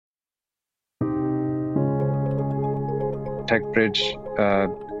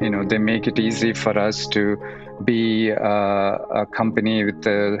TechBridge, they make it easy for us to be a company with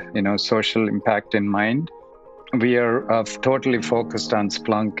the social impact in mind. We are totally focused on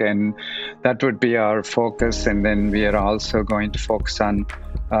Splunk, and that would be our focus. And then we are also going to focus on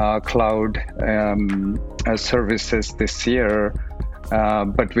cloud services this year.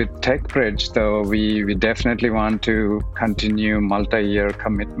 But with TechBridge, though, we definitely want to continue multi-year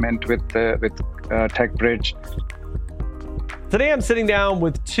commitment with TechBridge. Today, I'm sitting down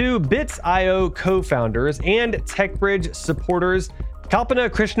with two Bits.io co-founders and TechBridge supporters, Kalpana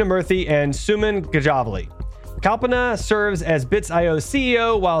Krishnamurthy and Suman Gajavali. Kalpana serves as Bits.io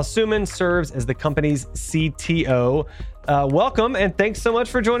CEO, while Suman serves as the company's CTO. Welcome, and thanks so much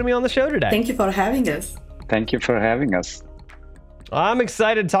for joining me on the show today. Thank you for having us. Thank you for having us. I'm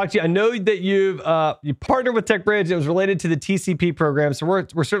excited to talk to you. I know that you partnered with TechBridge. It was related to the TCP program, so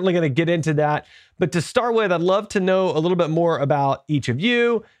we're certainly going to get into that. But to start with, I'd love to know a little bit more about each of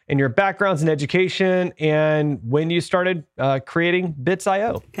you and your backgrounds in education and when you started creating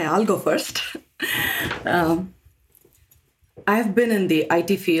Bits.io. Okay, I'll go first. I've been in the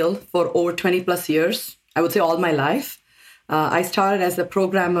IT field for over 20 plus years, I would say all my life. I started as a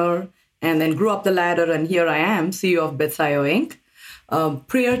programmer and then grew up the ladder, and here I am, CEO of Bits.io Inc.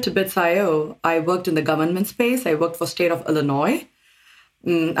 Prior to Bits.io, I worked in the government space. I worked for state of Illinois.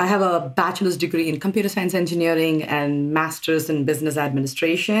 I have a bachelor's degree in computer science engineering and master's in business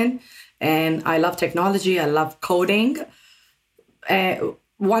administration. And I love technology. I love coding.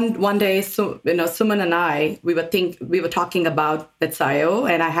 One day, Suman and I, we were talking about Bits.io,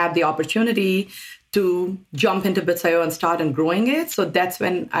 and I had the opportunity to jump into Bits.io and start and growing it. So that's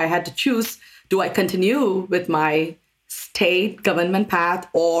when I had to choose: do I continue with my state government path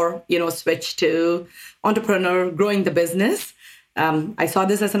or switch to entrepreneur, growing the business? I saw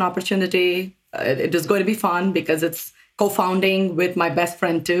this as an opportunity. It is going to be fun because it's co-founding with my best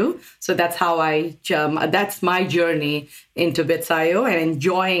friend too. So that's how that's my journey into Bits.io and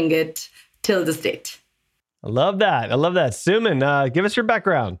enjoying it till this date. I love that. Suman, give us your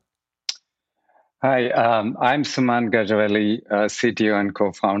background. Hi, I'm Suman Gajavali, CTO and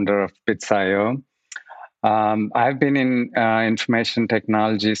co-founder of Bits.io. I've been in information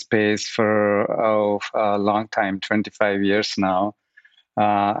technology space for a long time, 25 years now.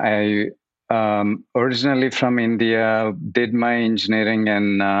 I originally from India, did my engineering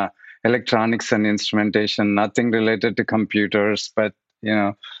and electronics and instrumentation, nothing related to computers, but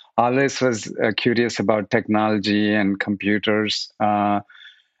always was curious about technology and computers.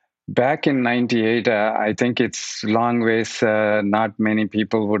 Back in 98, I think it's long ways, not many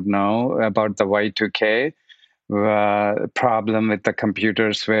people would know about the Y2K problem with the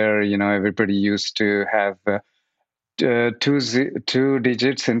computers, where, everybody used to have two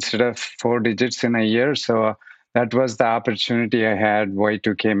digits instead of 4 digits in a year. So that was the opportunity I had.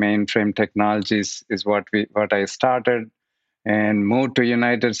 Y2K mainframe technologies is what I started, and moved to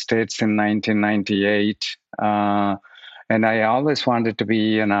United States in 1998. And I always wanted to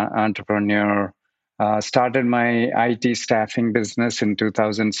be an entrepreneur. Started my IT staffing business in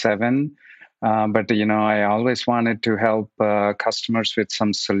 2007. But, I always wanted to help customers with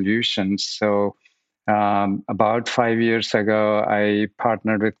some solutions. So about 5 years ago, I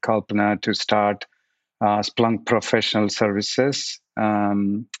partnered with Kalpana to start Splunk Professional Services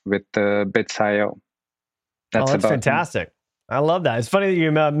with Bits.io. That's fantastic. Me. I love that. It's funny that you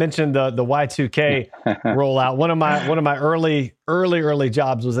mentioned the Y2K rollout. One of my early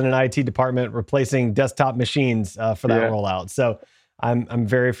jobs was in an IT department replacing desktop machines for that rollout. So I'm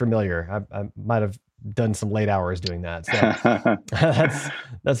very familiar. I might have done some late hours doing that. So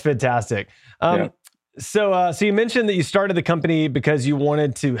that's fantastic. So you mentioned that you started the company because you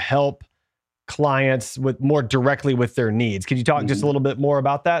wanted to help clients more directly with their needs. Could you talk just a little bit more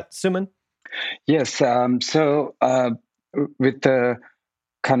about that, Suman? Yes. So with the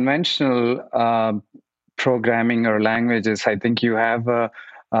conventional programming or languages, I think you have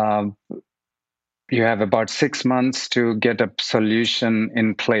about 6 months to get a solution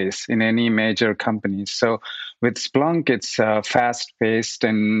in place in any major company. So with Splunk, it's fast-paced,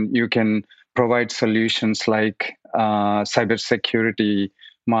 and you can provide solutions like cybersecurity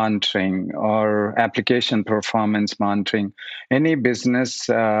monitoring or application performance monitoring. Any business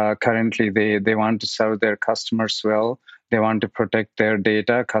currently, they want to serve their customers well. They want to protect their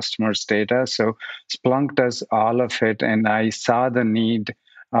data, customers' data. So Splunk does all of it, and I saw the need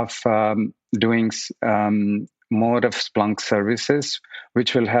of doing more of Splunk services,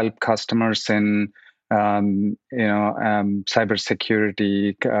 which will help customers in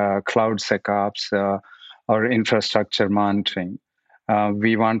cybersecurity, cloud SecOps, or infrastructure monitoring.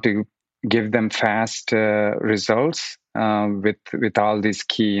 We want to give them fast results with all these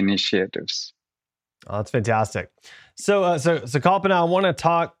key initiatives. Oh, that's fantastic. So,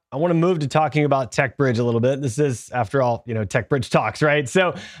 Kalpana, I want to move to talking about TechBridge a little bit. This is, after all, TechBridge Talks, right?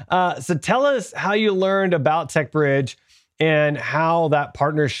 So, tell us how you learned about TechBridge and how that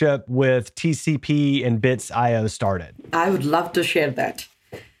partnership with TCP and Bits.io started. I would love to share that.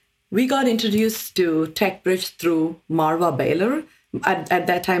 We got introduced to TechBridge through Marwa Baylor. At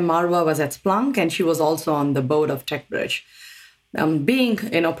that time, Marwa was at Splunk, and she was also on the board of TechBridge. Being,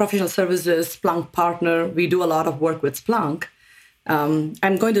 professional services Splunk partner, we do a lot of work with Splunk.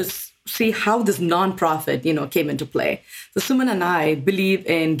 I'm going to see how this nonprofit, came into play. So Suman and I believe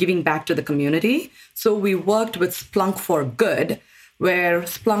in giving back to the community. So we worked with Splunk for Good, where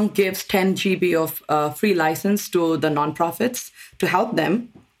Splunk gives 10 GB of free license to the nonprofits to help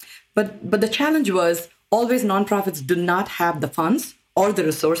them. But the challenge was always nonprofits do not have the funds or the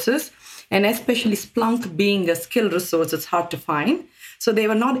resources. And especially Splunk being a skilled resource, it's hard to find. So they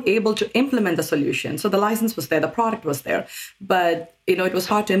were not able to implement the solution. So the license was there, the product was there, but it was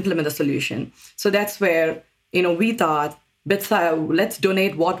hard to implement the solution. So that's where we thought, let's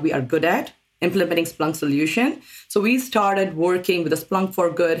donate what we are good at, implementing Splunk solution. So we started working with the Splunk for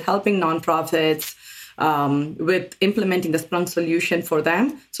Good, helping nonprofits with implementing the Splunk solution for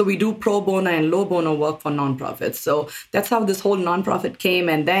them. So we do pro bono and low bono work for nonprofits. So that's how this whole nonprofit came.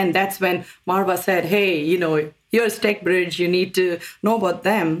 And then that's when Marwa said, hey, here's TechBridge, you need to know about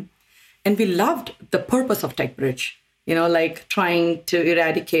them. And we loved the purpose of TechBridge, like trying to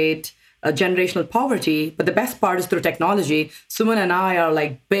eradicate generational poverty. But the best part is through technology. Suman and I are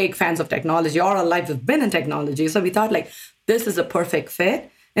like big fans of technology. All our life have been in technology. So we thought this is a perfect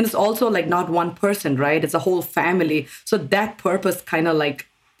fit. And it's also not one person, right? It's a whole family. So that purpose kind of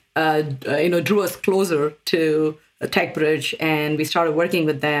drew us closer to TechBridge, and we started working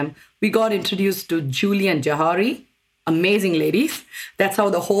with them. We got introduced to Julie and Jahari, amazing ladies. That's how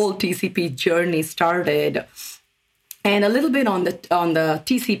the whole TCP journey started. And a little bit on the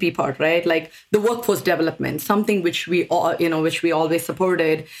TCP part, right? Like the workforce development, something which we always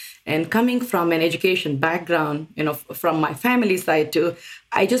supported. And coming from an education background, from my family side too,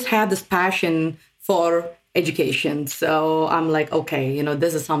 I just have this passion for education. So I'm like, okay,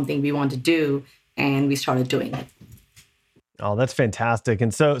 this is something we want to do, and we started doing it. Oh, that's fantastic.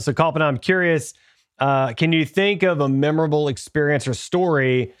 And so Kalpana, I'm curious, can you think of a memorable experience or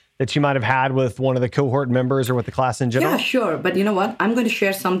story that you might have had with one of the cohort members or with the class in general? Yeah, sure. But you know what? I'm going to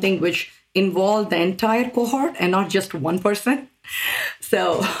share something which involved the entire cohort and not just one person.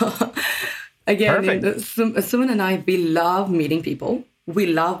 So again, Suman and I, we love meeting people. We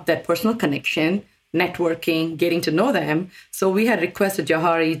love that personal connection, networking, getting to know them. So we had requested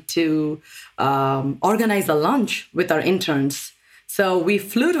Jahari to organize a lunch with our interns. So we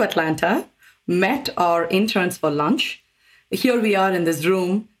flew to Atlanta, met our interns for lunch. Here we are in this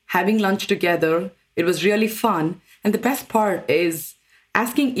room having lunch together. It was really fun. And the best part is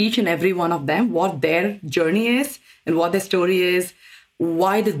asking each and every one of them what their journey is and what their story is.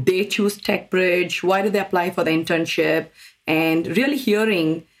 Why did they choose TechBridge? Why did they apply for the internship? And really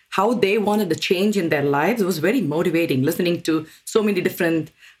hearing how they wanted a change in their lives. It was very motivating, listening to so many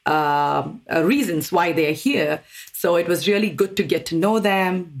different reasons why they're here. So it was really good to get to know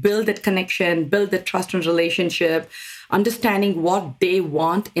them, build that connection, build that trust and relationship, understanding what they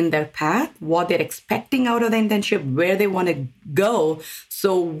want in their path, what they're expecting out of the internship, where they want to go.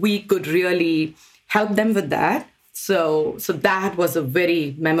 So we could really help them with that. So that was a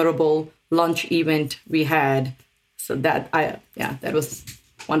very memorable lunch event we had. So that was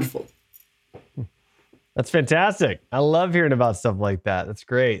wonderful. That's fantastic. I love hearing about stuff like that. That's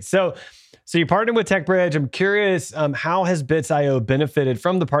great. So you partnered with TechBridge. I'm curious, how has Bits.io benefited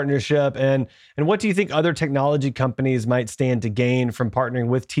from the partnership, and what do you think other technology companies might stand to gain from partnering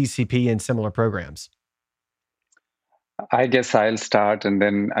with TCP in similar programs? I guess I'll start, and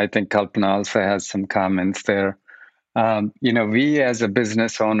then I think Kalpana also has some comments there. We as a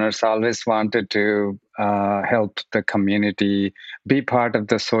business owners always wanted to help the community, be part of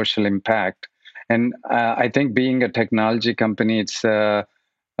the social impact. And I think being a technology company, it's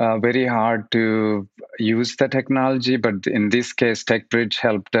very hard to use the technology. But in this case, TechBridge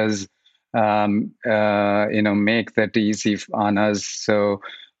helped us, make that easy on us. So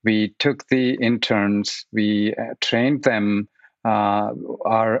we took the interns, we trained them.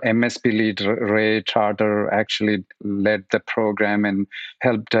 Our MSP lead, Ray Charter, actually led the program and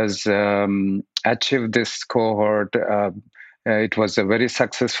helped us achieve this cohort. It was a very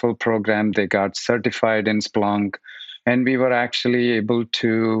successful program. They got certified in Splunk, and we were actually able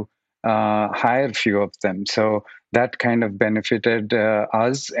to hire a few of them. So that kind of benefited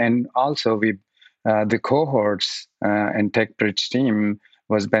us. And also we the cohorts and TechBridge team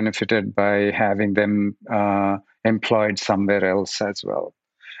was benefited by having them employed somewhere else as well.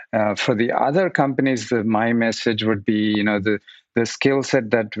 For the other companies, my message would be, the skill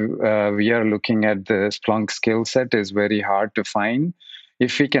set that we are looking at, the Splunk skill set, is very hard to find.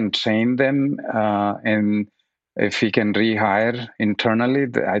 If we can train them and if we can rehire internally,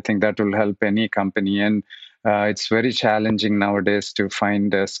 I think that will help any company. And it's very challenging nowadays to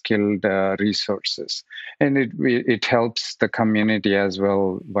find skilled resources. And it helps the community as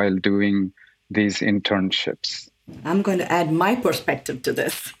well while doing these internships. I'm going to add my perspective to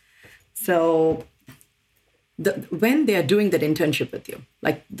this. So when they are doing that internship with you,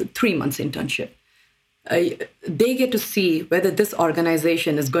 like the 3 months internship, they get to see whether this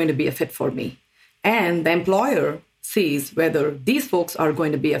organization is going to be a fit for me. And the employer sees whether these folks are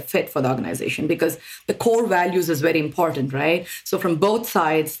going to be a fit for the organization, because the core values is very important, right? So from both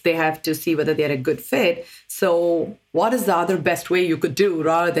sides, they have to see whether they're a good fit. So what is the other best way you could do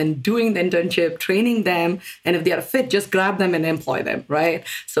rather than doing the internship, training them, and if they are a fit, just grab them and employ them, right?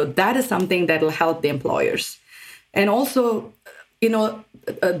 So that is something that will help the employers. And also,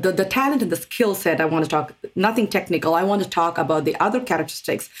 the talent and the skill set, I want to talk, nothing technical. I want to talk about the other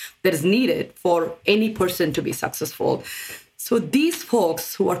characteristics that is needed for any person to be successful. So these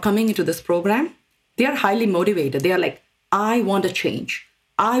folks who are coming into this program, they are highly motivated. They are like, I want to change.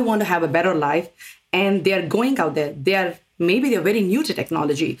 I want to have a better life. And they are going out there. Maybe they're very new to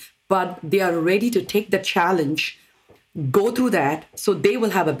technology, but they are ready to take the challenge, go through that, so they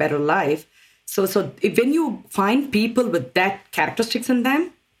will have a better life. So when you find people with that characteristics in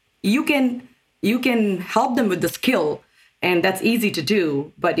them, you can help them with the skill, and that's easy to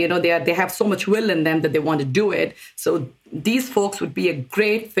do. But they have so much will in them that they want to do it. So these folks would be a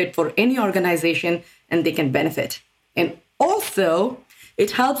great fit for any organization, and they can benefit. And also,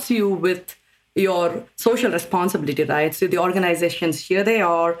 it helps you with your social responsibility, right? So the organizations, here they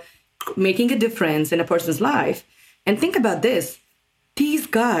are making a difference in a person's life. And think about this. These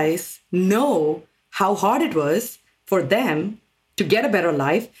guys know how hard it was for them to get a better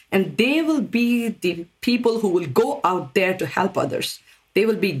life, and they will be the people who will go out there to help others. They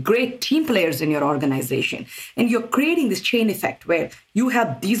will be great team players in your organization. And you're creating this chain effect where you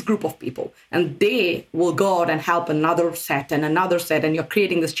have these group of people, and they will go out and help another set, and you're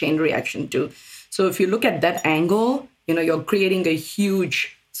creating this chain reaction too. So if you look at that angle, you're creating a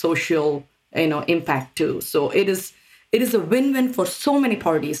huge social, impact too. So it is a win-win for so many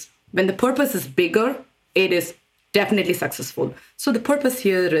parties. When the purpose is bigger, it is definitely successful. So the purpose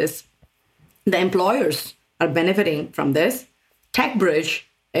here is the employers are benefiting from this. TechBridge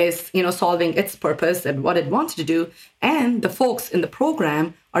is, solving its purpose and what it wants to do. And the folks in the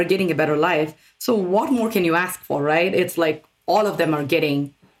program are getting a better life. So what more can you ask for, right? It's like all of them are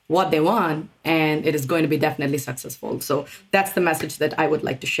getting what they want, and it is going to be definitely successful. So that's the message that I would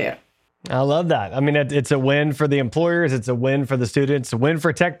like to share. I love that. I mean, it's a win for the employers, it's a win for the students, a win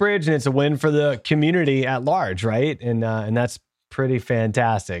for TechBridge, and it's a win for the community at large, right? And that's pretty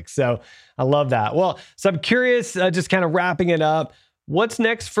fantastic. So I love that. Well, so I'm curious, just kind of wrapping it up, what's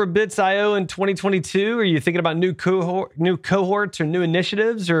next for Bits.io in 2022? Are you thinking about new cohorts or new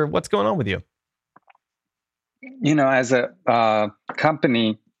initiatives, or what's going on with you? As a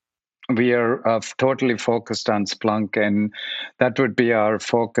company, we are totally focused on Splunk, and that would be our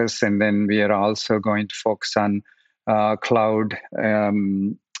focus. And then we are also going to focus on cloud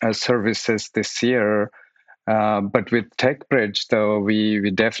services this year. But with TechBridge, though,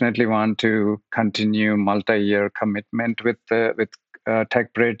 we definitely want to continue multi-year commitment with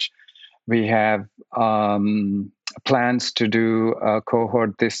TechBridge. We have plans to do a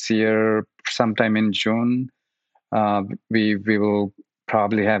cohort this year, sometime in June. We will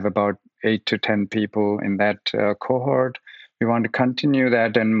probably have about 8 to 10 people in that cohort. We want to continue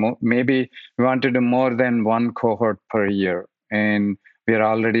that, and maybe we want to do more than one cohort per year. And we're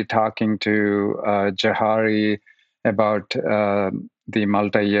already talking to Johari about the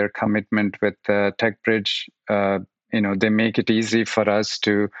multi-year commitment with TechBridge. They make it easy for us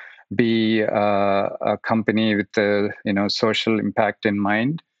to be a company with the social impact in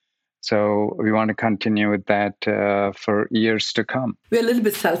mind. So we want to continue with that for years to come. We're a little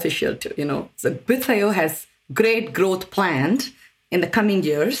bit selfish here too, So Bits.io has great growth planned in the coming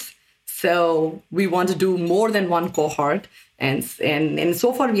years. So we want to do more than one cohort. And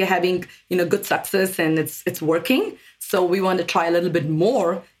so far we are having, good success, and it's working. So we want to try a little bit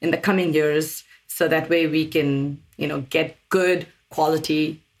more in the coming years, so that way we can, get good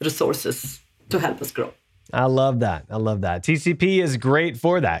quality resources to help us grow. I love that. TCP is great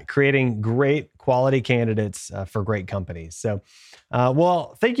for that, creating great quality candidates for great companies. So,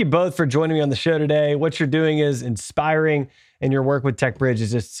 well, thank you both for joining me on the show today. What you're doing is inspiring, and your work with TechBridge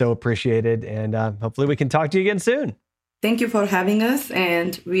is just so appreciated. And hopefully we can talk to you again soon. Thank you for having us.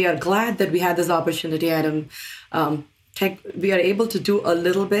 And we are glad that we had this opportunity, Adam. We are able to do a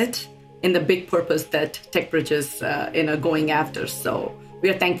little bit in the big purpose that TechBridge is going after. So we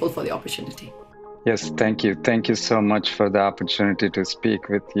are thankful for the opportunity. Yes, thank you. Thank you so much for the opportunity to speak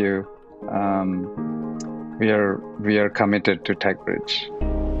with you. We are committed to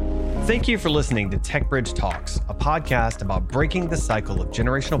TechBridge. Thank you for listening to TechBridge Talks, a podcast about breaking the cycle of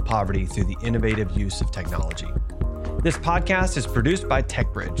generational poverty through the innovative use of technology. This podcast is produced by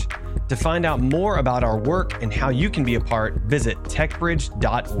TechBridge. To find out more about our work and how you can be a part, visit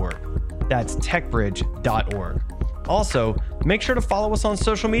techbridge.org. That's techbridge.org. Also, make sure to follow us on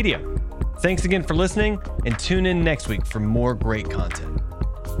social media. Thanks again for listening, and tune in next week for more great content.